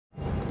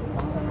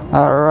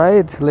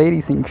Alright,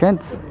 ladies and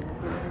gents,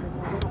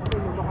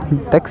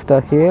 Dexter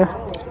here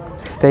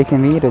is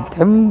taking me to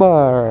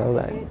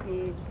Timberland.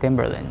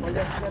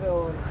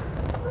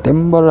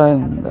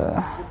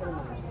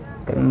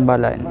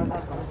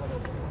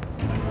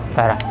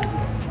 Tara.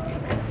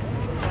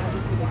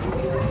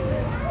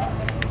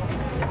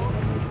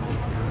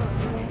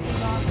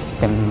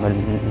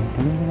 Timberland.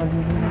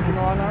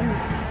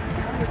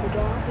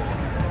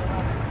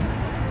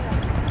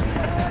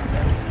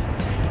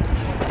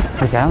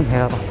 We're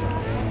downhill.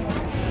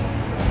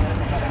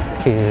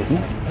 Excuse me.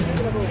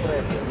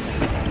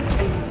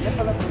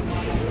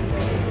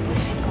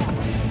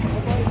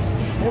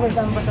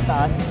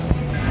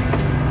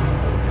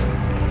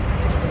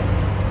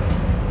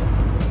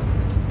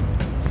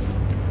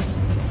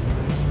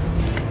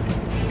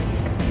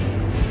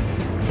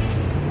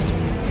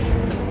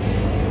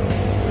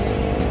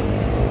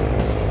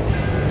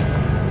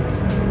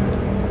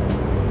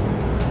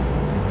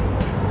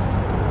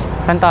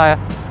 Saan tayo?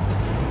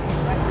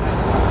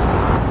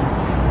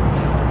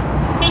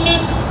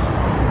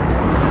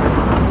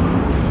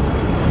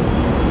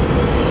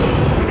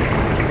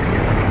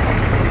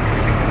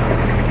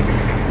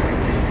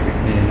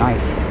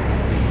 Nice.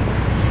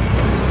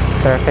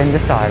 Surfing the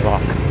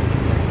sidewalk.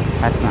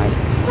 That's nice.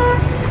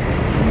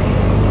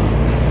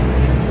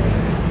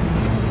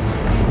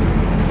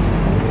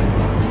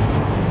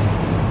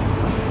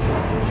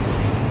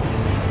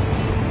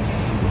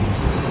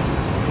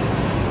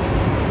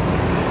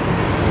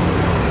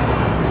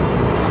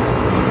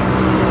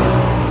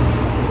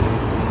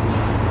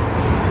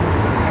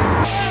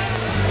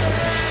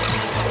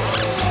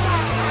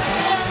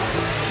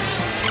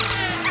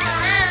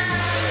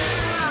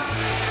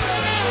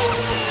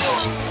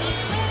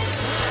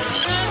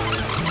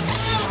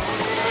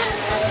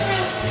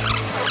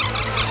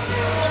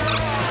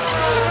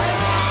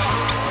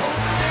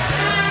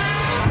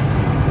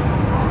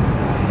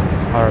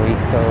 Are we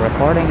still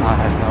recording? I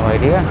have no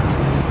idea.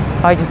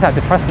 I just have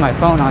to trust my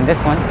phone on this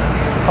one.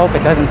 Hope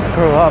it doesn't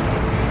screw up.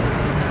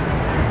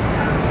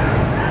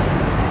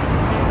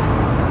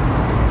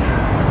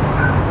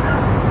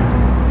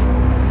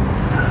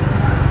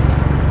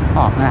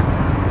 Oh man.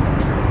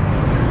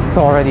 It's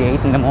already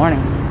 8 in the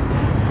morning.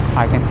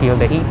 I can feel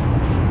the heat.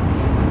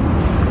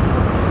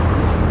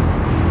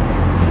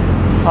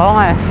 Oh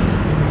man.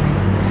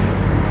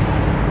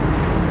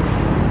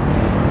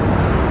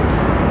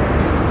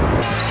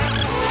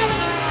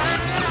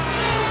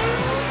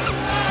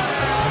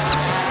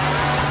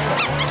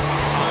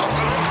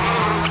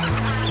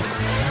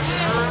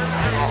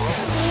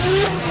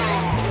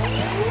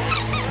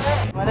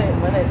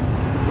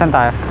 Saan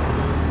tayo?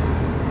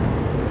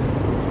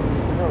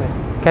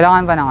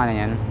 Kailangan ba ng ano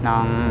yan?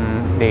 Ng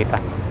data?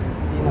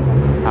 Hindi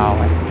naman.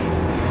 Okay.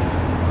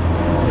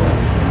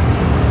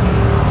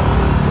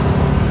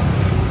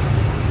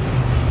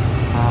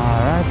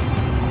 Alright.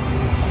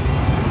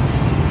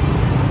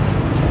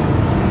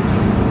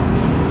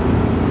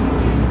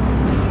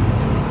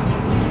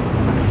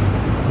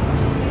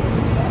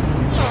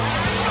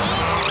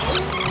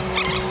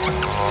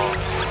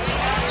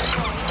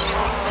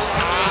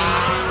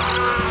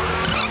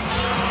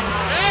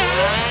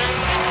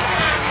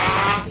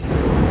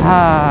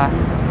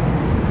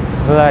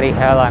 Bloody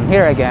hell, I'm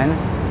here again.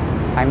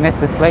 I missed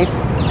this place.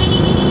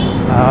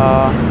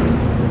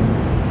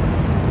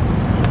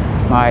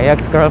 My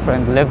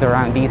ex-girlfriend lived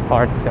around these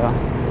parts, so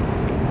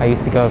I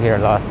used to go here a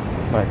lot,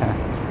 but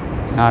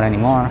not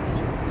anymore.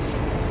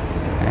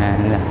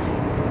 And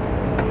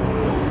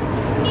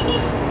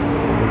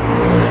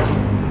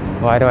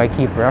why do I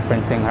keep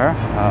referencing her?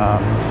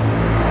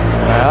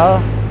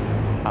 Well,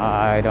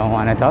 I don't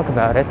want to talk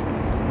about it.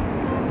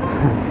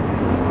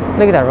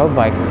 Look at that road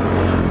bike.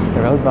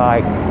 The road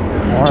bike,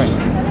 orange.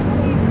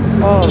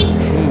 Oh,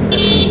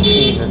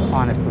 Jesus,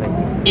 honestly.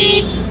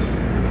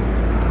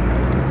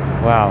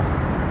 Wow,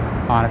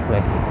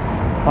 honestly.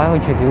 Why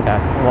would you do that?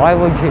 Why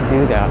would you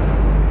do that?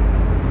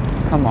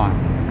 Come on.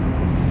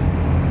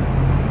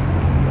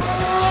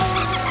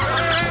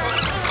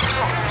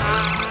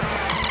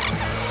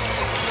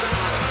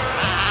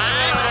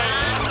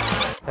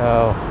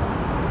 So,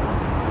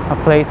 a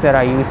place that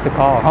I used to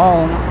call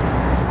home.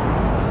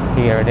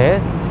 Here it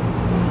is.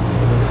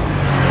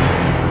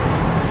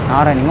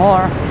 Not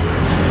anymore.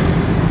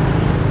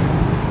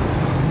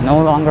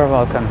 No longer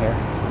welcome here.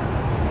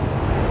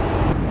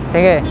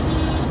 Sige.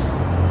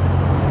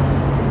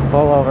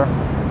 Pull over.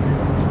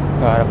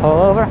 Gotta pull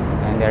over,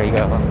 and there you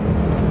go.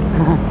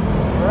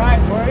 Alright,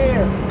 we're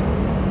here.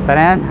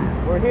 Saan?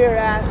 We're here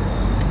at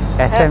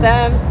SM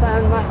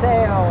San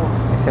Mateo.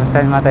 SM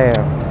San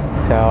Mateo.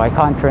 So I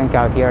can't drink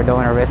out here. Don't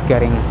want to risk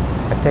getting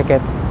a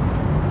ticket.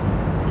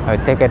 A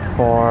ticket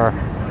for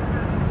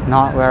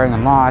not wearing a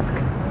mask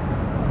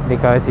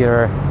because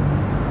you're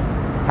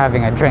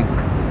having a drink.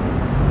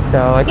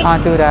 So I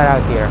can't do that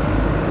out here.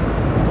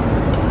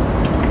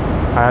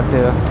 I have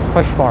to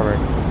push forward.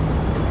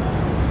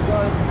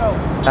 Let's go.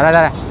 Tara,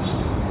 tara.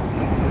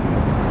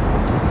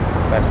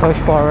 But push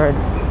forward.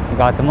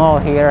 Got the mall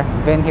here.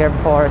 Been here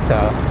before, so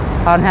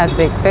I don't have to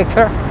take a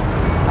picture.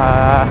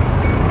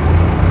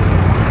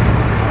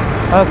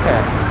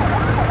 Okay.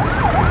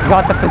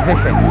 Got the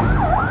position.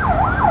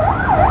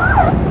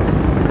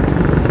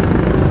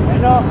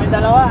 Ano, may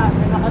dalawa.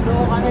 May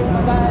nakaduo kaming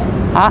babae.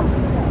 Huh?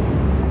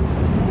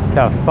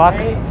 The fuck?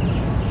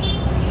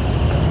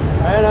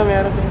 Ayun na,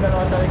 meron din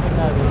dalawa sa likod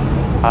natin.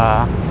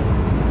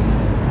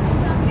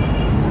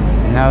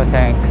 No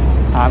thanks.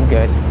 I'm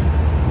good.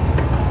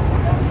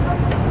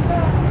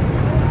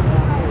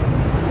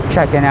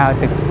 Checking out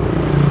the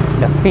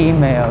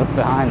females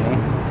behind me.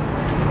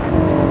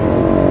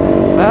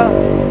 Well,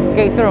 in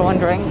case you're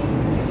wondering,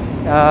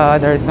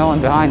 there's no one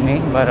behind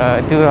me, but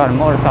a dude on a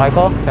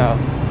motorcycle, so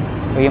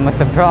we must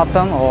have dropped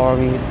them or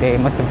they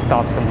must have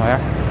stopped somewhere.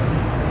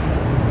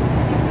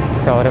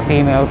 So the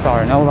females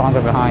are no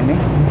longer behind me.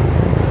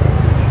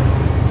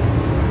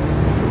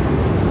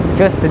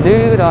 Just the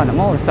dude on a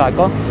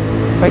motorcycle,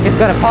 which is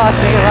gonna pass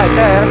me right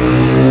there.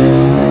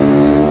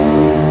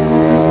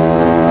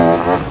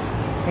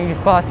 He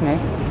just passed me.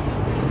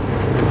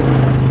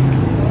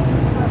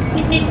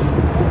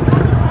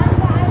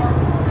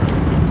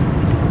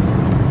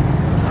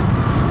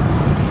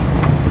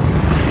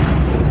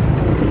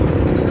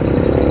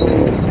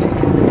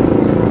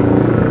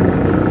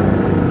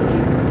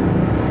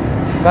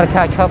 Gotta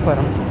catch up with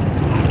him.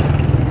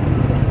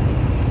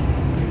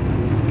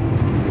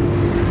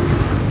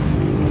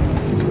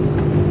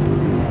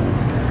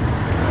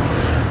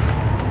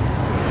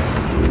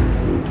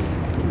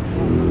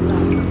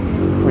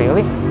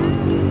 Really?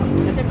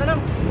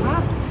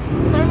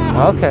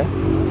 Okay.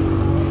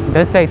 It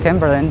does say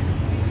Timberland.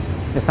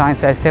 The sign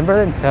says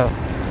Timberland, so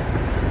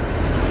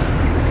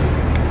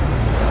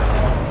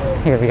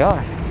here we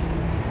are.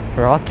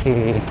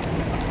 Rocky.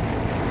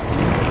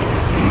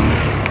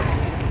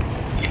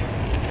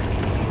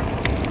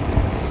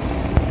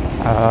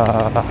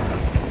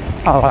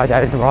 Oh,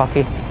 that is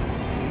rocky.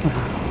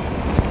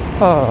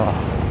 Oh,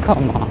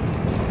 come on.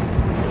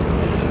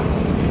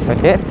 So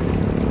this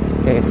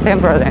is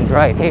Timberland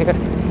right here.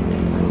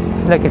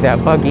 Look at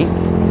that buggy.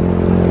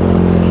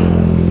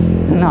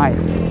 Nice.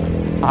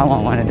 I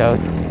want one of those.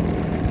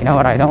 You know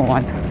what I don't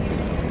want?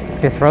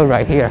 This road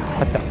right here.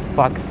 What the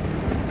fuck?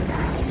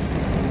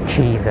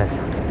 Jesus.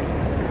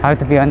 I have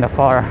to be on the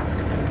far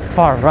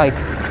right.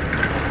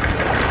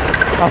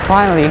 Oh,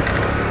 finally.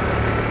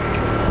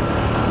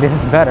 This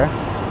is better.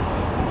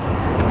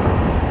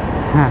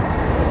 Huh.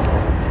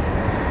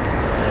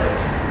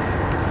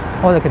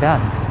 Oh, look at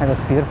that. That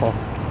looks beautiful.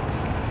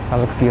 That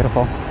looks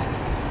beautiful.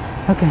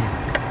 Okay.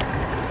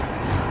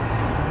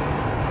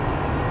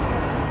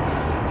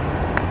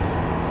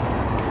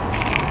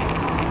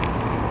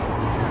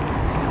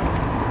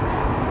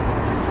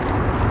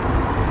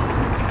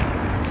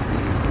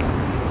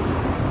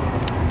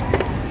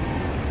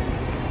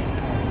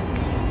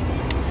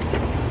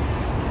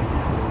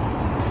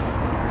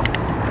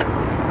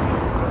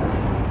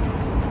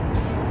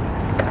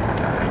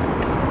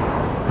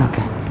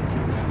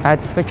 I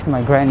had to switch to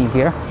my granny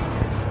gear.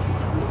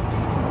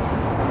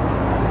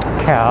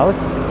 Cows.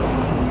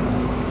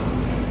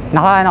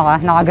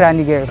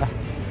 Naka-granny gear ka.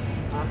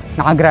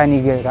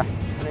 Naka-granny gear ka.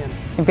 Ano yun?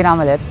 Yung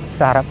pinamalit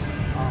sa harap.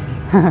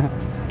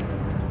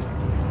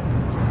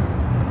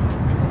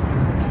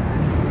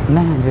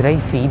 Man, did I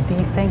feed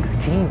these things?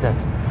 Jesus.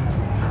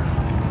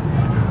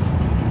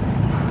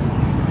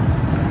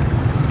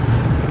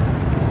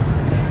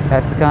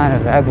 That's kind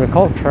of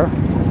agriculture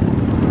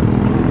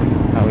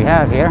that we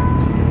have here.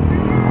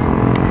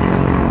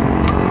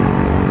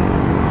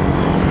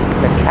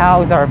 The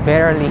cows are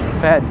barely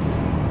fed.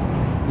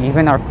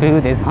 Even our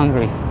food is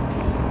hungry.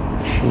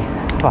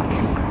 Jesus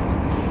fucking Christ.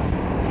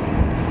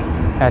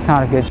 That's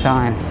not a good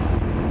sign.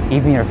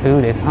 Even your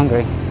food is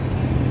hungry.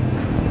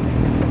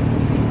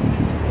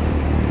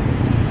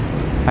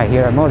 I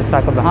hear a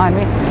motorcycle behind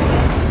me.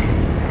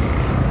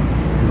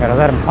 Gotta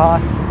let him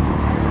pass.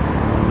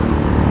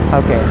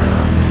 Okay.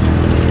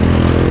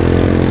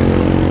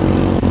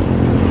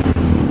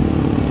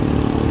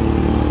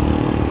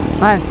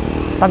 Man,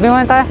 sabi mo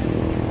na tayo.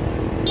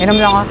 Inom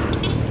lang ako.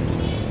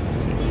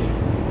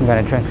 I'm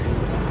gonna drink.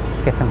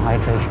 Get some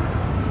hydration.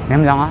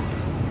 Inom lang ako.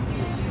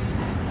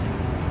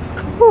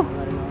 Whew.